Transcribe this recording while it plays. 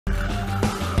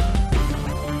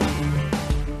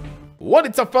What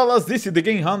is up, fellas? This is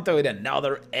Thegamehuntah with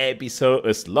another episode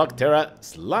of Slugterra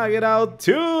Slug It Out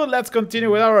 2. Let's continue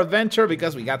with our adventure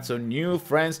because we got some new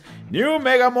friends, new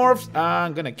megamorphs.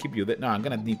 I'm gonna keep you there. No, I'm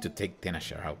gonna need to take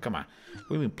Tenashare out. Come on.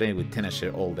 We've been playing with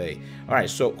Tenashare all day. Alright,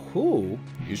 so who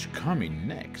is coming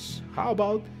next? How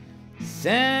about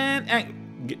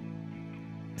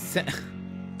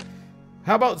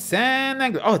How about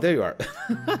ANGLER? Oh, there you are.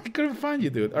 I couldn't find you,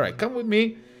 dude. Alright, come with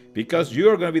me. Because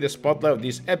you're going to be the spotlight of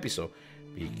this episode.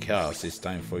 Because it's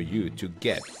time for you to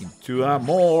get into a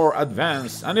more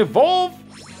advanced and evolved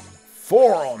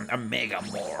form, a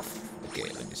megamorph. Okay,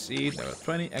 let me see. Level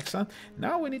 20, excellent.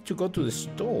 Now we need to go to the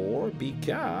store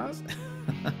because...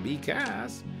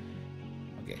 because...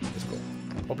 Okay, let's go.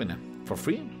 Open it. For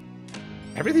free?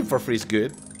 Everything for free is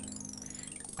good.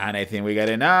 And I think we got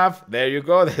enough. There you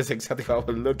go. That's exactly what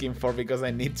I was looking for because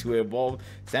I need to evolve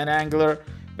ANGLER.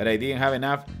 But I didn't have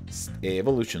enough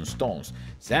evolution stones.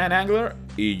 ANGLER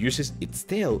uses its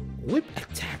tail whip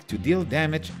attack to deal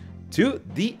damage to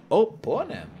the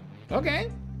opponent. Okay.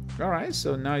 Alright,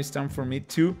 so now it's time for me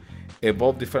to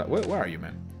evolve the... Where are you,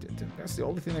 man? That's the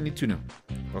only thing I need to know.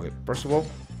 Okay, first of all,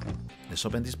 let's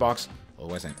open this box.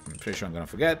 Otherwise, I'm pretty sure I'm going to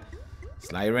forget.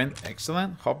 Slyren,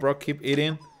 excellent. Hop Rock, keep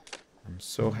eating. I'm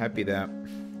so happy that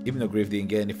even though Griff didn't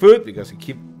get any food because he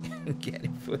keep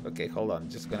getting food. Okay, hold on.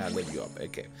 Just gonna let you up.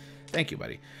 Okay. Thank you,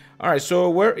 buddy. Alright, so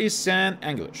where is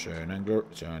ANGLER?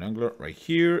 ANGLER right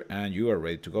here. And you are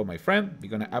ready to go, my friend. We're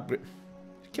gonna upgrade.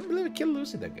 I can't believe I killed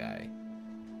Lucy, that guy.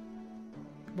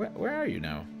 Where are you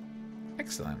now?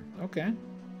 Excellent. Okay.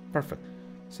 Perfect.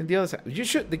 So the other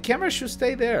side. The camera should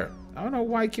stay there. I don't know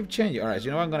why I keep changing. Alright, you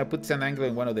know what? I'm gonna put ANGLER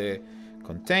in one of the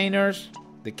containers.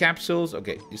 The capsules,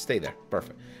 okay, you stay there.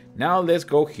 Perfect. Now let's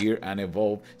go here and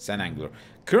evolve ANGLER.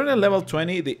 Currently level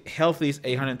 20, the health is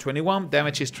 821,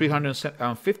 damage is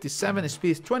 357,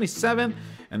 speed is 27,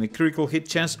 and the critical hit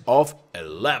chance of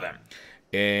 11.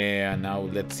 And now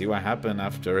let's see what happened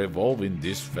after evolving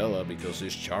this fella because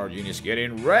his charging is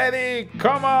getting ready.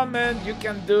 Come on, man, you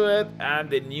can do it.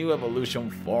 And the new evolution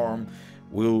form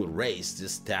will raise the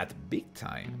stat big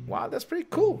time. Wow, that's pretty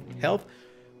cool. Health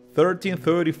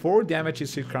 1334, damage is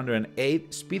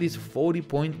 608, speed is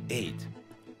 40.8.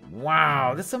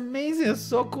 Wow, that's amazing. That's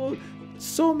so cool.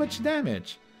 So much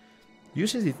damage.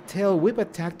 Uses its tail whip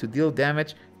attack to deal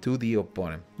damage to the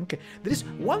opponent. Okay, there is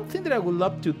one thing that I would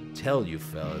love to tell you,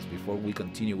 fellas, before we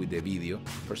continue with the video.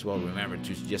 First of all, remember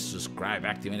to just subscribe,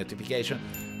 activate notification,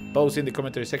 post in the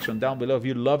commentary section down below if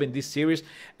you're loving this series.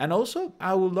 And also,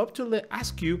 I would love to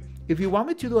ask you if you want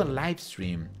me to do a live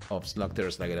stream of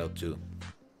Slugterra Slug It Out 2.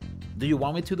 Do you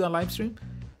want me to do a live stream?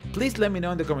 Please let me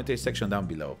know in the commentary section down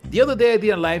below. The other day I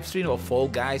did a live stream of Fall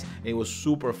Guys. It was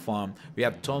super fun. We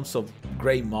had tons of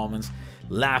great moments,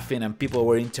 laughing, and people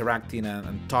were interacting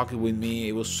and talking with me.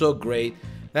 It was so great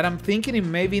that I'm thinking of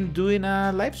maybe doing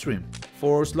a live stream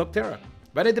for Slugterra.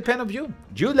 But it depends on you.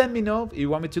 You let me know if you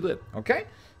want me to do it, okay?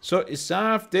 So it's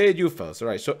after you, fellas. All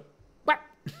right, so what?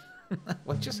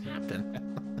 What just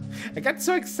happened? I got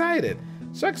so excited.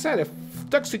 So excited.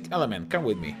 Toxic element, come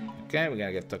with me. Okay, we're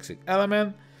gonna get toxic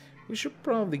element. We should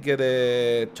probably get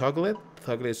a Toglet.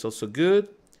 Toglet is also good.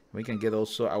 We can get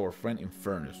also our friend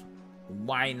Infernus.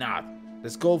 Why not?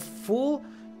 Let's go full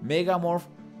megamorph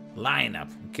lineup.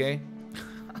 Okay.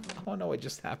 I don't know what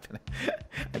just happened.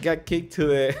 I got kicked to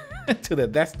the to the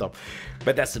desktop,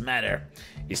 but doesn't matter.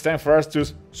 It's time for us to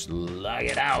slug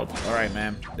it out. All right,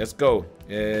 man. Let's go.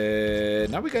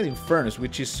 Now we got Infernus,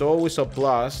 which is always a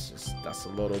plus. That's a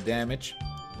lot of damage.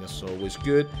 That's always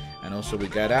good. And also we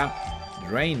got a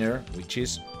Drainer, which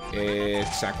is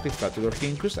exactly Fatular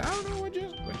Increase. I don't know what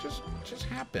just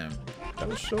happened. That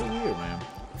was so weird, man.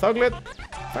 Toglet,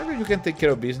 you can take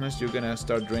care of business. You're gonna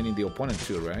start draining the opponent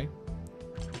too, right?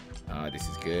 This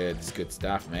is good. This is good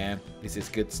stuff, man. This is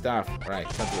good stuff. All right,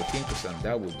 Fatular Increase, and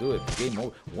that will do it. Game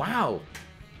over. Wow.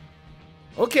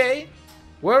 Okay.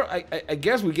 Well, I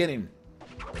guess we're getting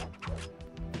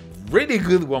really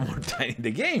good one more time in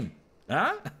the game.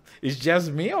 Huh? It's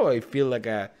just me, or I feel like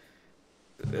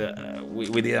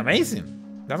we did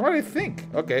amazing. That's what I think.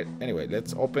 Okay, anyway,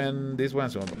 let's open this one.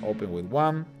 So I'm open with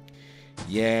one.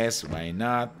 Yes, why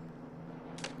not?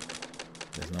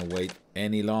 Let's not wait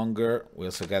any longer. We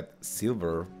also got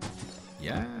Silver.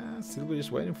 Yeah, Silver is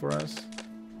waiting for us.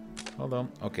 Hold on.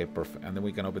 Okay, perfect. And then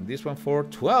we can open this one for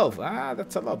 12. Ah,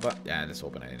 that's a lot, but yeah, let's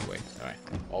open it anyway. All right.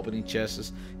 Opening chests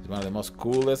is one of the most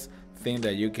coolest things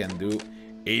that you can do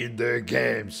in the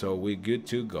game. So we're good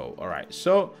to go. All right.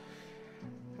 So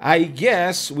I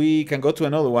guess we can go to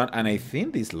another one. And I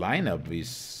think this lineup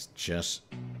is just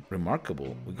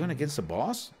remarkable. We're going against a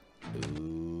boss?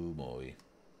 Oh, boy.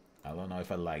 I don't know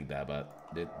if I like that, but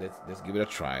let's give it a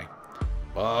try.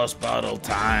 Boss battle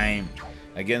time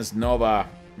against Nova.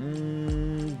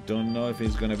 Don't know if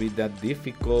it's gonna be that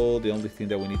difficult. The only thing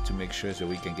that we need to make sure is that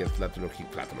we can get the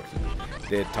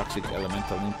toxic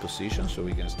elemental in position so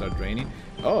we can start draining.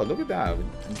 Oh, look at that.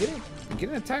 I'm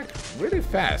getting attacked really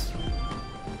fast.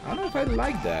 I don't know if I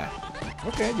like that.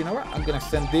 Okay, you know what? I'm gonna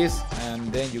send this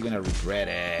and then you're gonna regret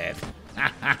it.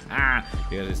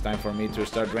 Because it's time for me to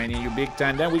start draining you big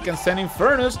time. Then we can send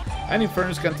Infernus, and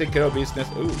Infernus can take care of business.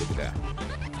 Oh, look at that.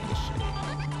 Nigga Shade.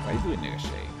 Why are you doing Nigga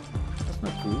Shade? That's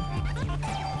not cool.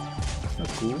 That's not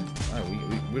cool.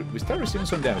 Alright, we start receiving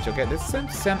some damage. Okay, let's send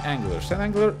Angler. Send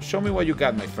Angler, show me what you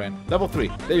got, my friend. Level 3.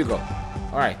 There you go.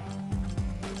 Alright.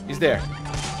 He's there.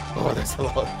 Oh, that's a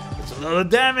lot. That's a lot of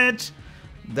damage.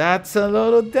 That's a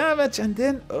lot of damage. And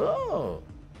then, oh.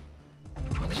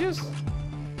 Just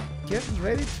get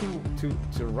ready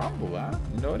to rumble, huh?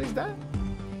 You notice that?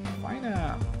 Find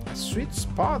a sweet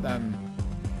spot and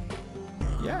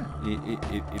yeah,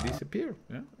 it disappeared.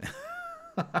 Yeah?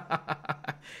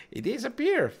 It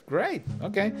disappeared. Great.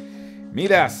 Okay.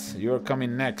 Midas, you're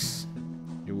coming next.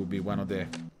 You will be one of the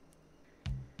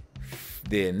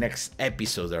next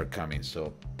episodes that are coming.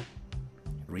 So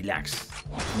relax.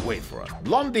 Wait for us.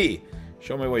 Blondie.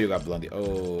 Show me what you got, Blondie.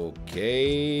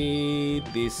 Okay.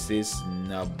 This is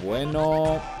not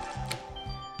bueno.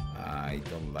 I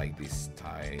don't like this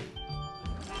tie.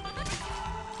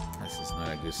 This is not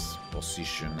a good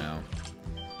position now.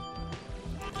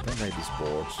 I don't like these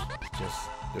boards. Just,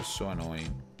 they're so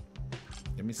annoying.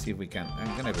 Let me see if we can.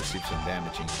 I'm gonna receive some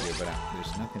damage in here, but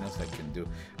there's nothing else I can do.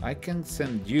 I can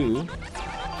send you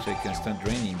so I can start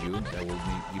draining you. That will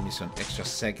give me some extra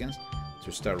seconds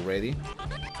to start ready.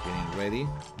 Getting ready.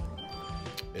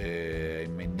 I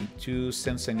may need to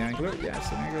send an Angler. Yeah,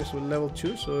 an Angler is with level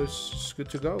 2, so it's good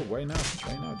to go. Why not?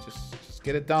 Why not? Just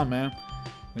get it done, man.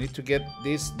 We need to get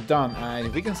this done. And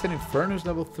if we can send Infernus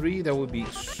level 3, that would be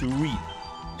sweet.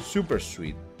 Super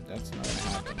sweet. That's not gonna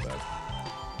happen, but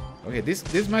okay,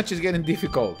 this match is getting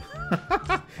difficult.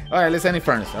 Alright, let's send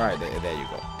Infernus. Alright, there you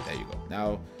go. There you go.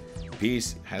 Now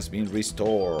peace has been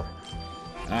restored.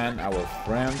 And our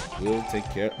friend will take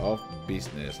care of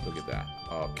business. Look at that.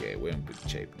 Okay, we're in good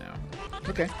shape now.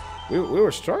 Okay, we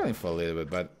were struggling for a little bit,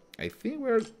 but I think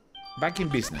we're back in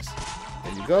business.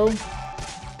 There you go.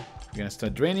 We're gonna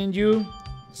start draining you.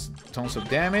 Tons of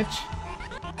damage.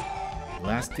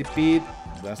 Last TP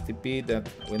that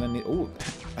we don't need. Oh,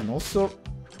 and also,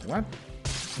 what?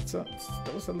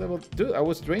 That was a level. Dude, I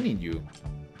was draining you.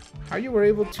 How you were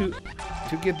able to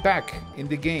get back in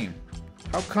the game?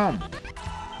 How come?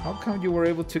 How come you were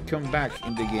able to come back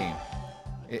in the game?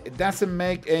 It doesn't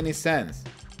make any sense.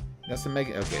 Doesn't make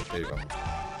it. Okay, there you go.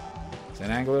 It's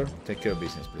an Angler. Take care of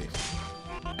business, please.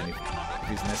 And if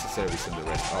it's necessary, we send the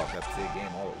rest. Oh, that's the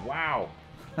game over. Wow.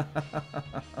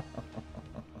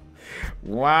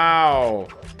 Wow.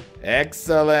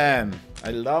 Excellent.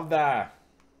 I love that.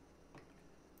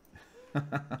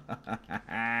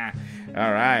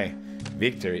 All right.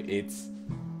 Victory. It's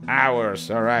ours.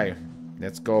 All right.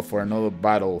 Let's go for another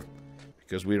battle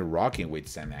because we're rocking with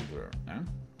Sand Angler. Huh?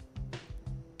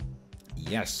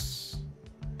 Yes.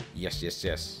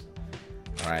 Yes.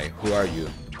 All right. Who are you?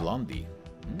 Blondie.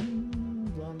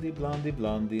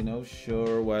 Blondie. Not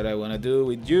sure what I want to do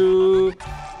with you.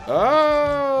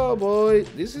 Oh, boy.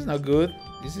 This is not good.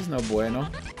 This is not bueno.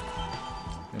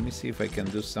 Let me see if I can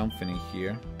do something in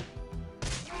here.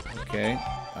 Okay.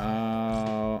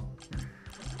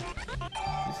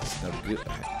 This is not good.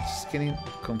 I'm just getting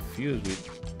confused with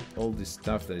all this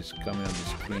stuff that is coming on the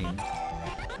screen.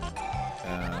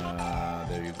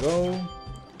 There you go.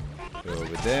 Go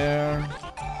over there.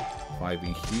 5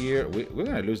 in here. We're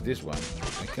gonna lose this one.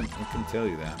 I can tell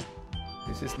you that.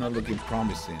 This is not looking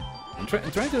promising. I'm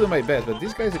trying to do my best, but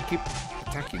these guys keep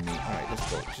attacking me. All right, let's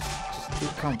go. Just do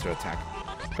counter attack.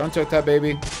 Counter attack,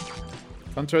 baby.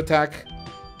 Counter attack.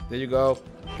 There you go.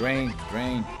 Drain. Need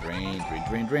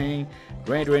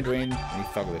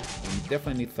Thuglet. We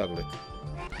definitely need Thuglet.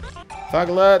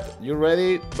 Thuglet, you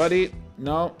ready, buddy?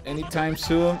 No, anytime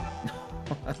soon.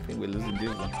 I think we're losing this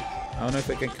one. I don't know if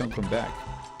I can come back.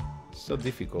 It's so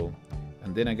difficult.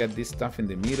 And then I got this stuff in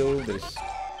the middle that is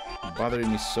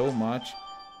bothering me so much.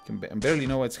 I barely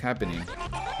know what's happening.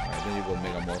 Alright, there you go,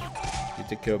 Megamorph. You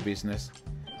take care of business.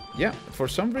 Yeah, for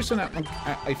some reason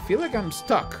I feel like I'm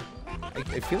stuck.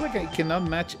 I feel like I cannot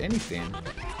match anything.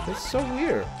 That's so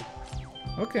weird.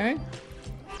 Okay.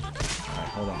 Alright,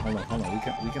 hold on.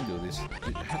 We can do this.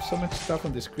 I have so much stuff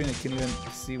on the screen I can't even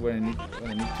see where I need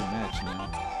to match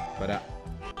now. But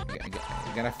I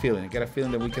got a feeling. I got a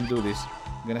feeling that we can do this.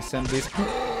 I'm gonna send this.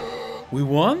 We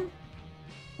won?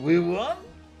 We won?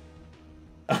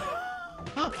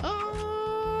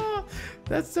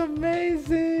 That's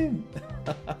amazing.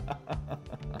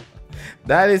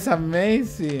 That is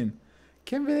amazing.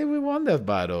 Can't believe we won that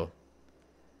battle.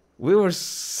 We were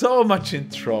so much in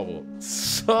trouble.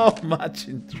 So much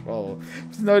in trouble.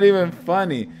 It's not even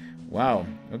funny. Wow.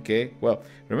 Okay. Well,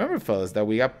 remember, fellas, that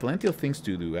we got plenty of things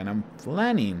to do, and I'm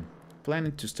planning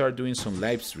to start doing some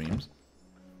live streams.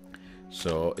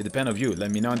 So it depends on you.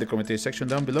 Let me know in the commentary section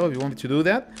down below if you want me to do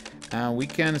that. And we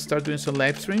can start doing some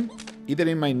live stream, either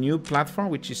in my new platform,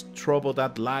 which is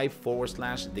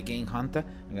trovo.live/Thegamehuntah.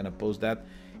 I'm going to post that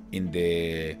in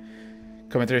the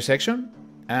commentary section.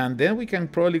 And then we can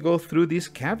probably go through these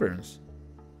caverns.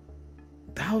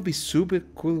 That would be super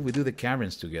cool if we do the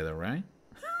caverns together, right?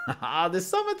 There's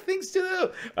so many things to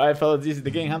do. All right, fellas, this is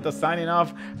Thegamehuntah signing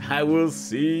off. I will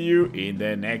see you in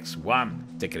the next one.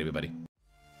 Take care, everybody.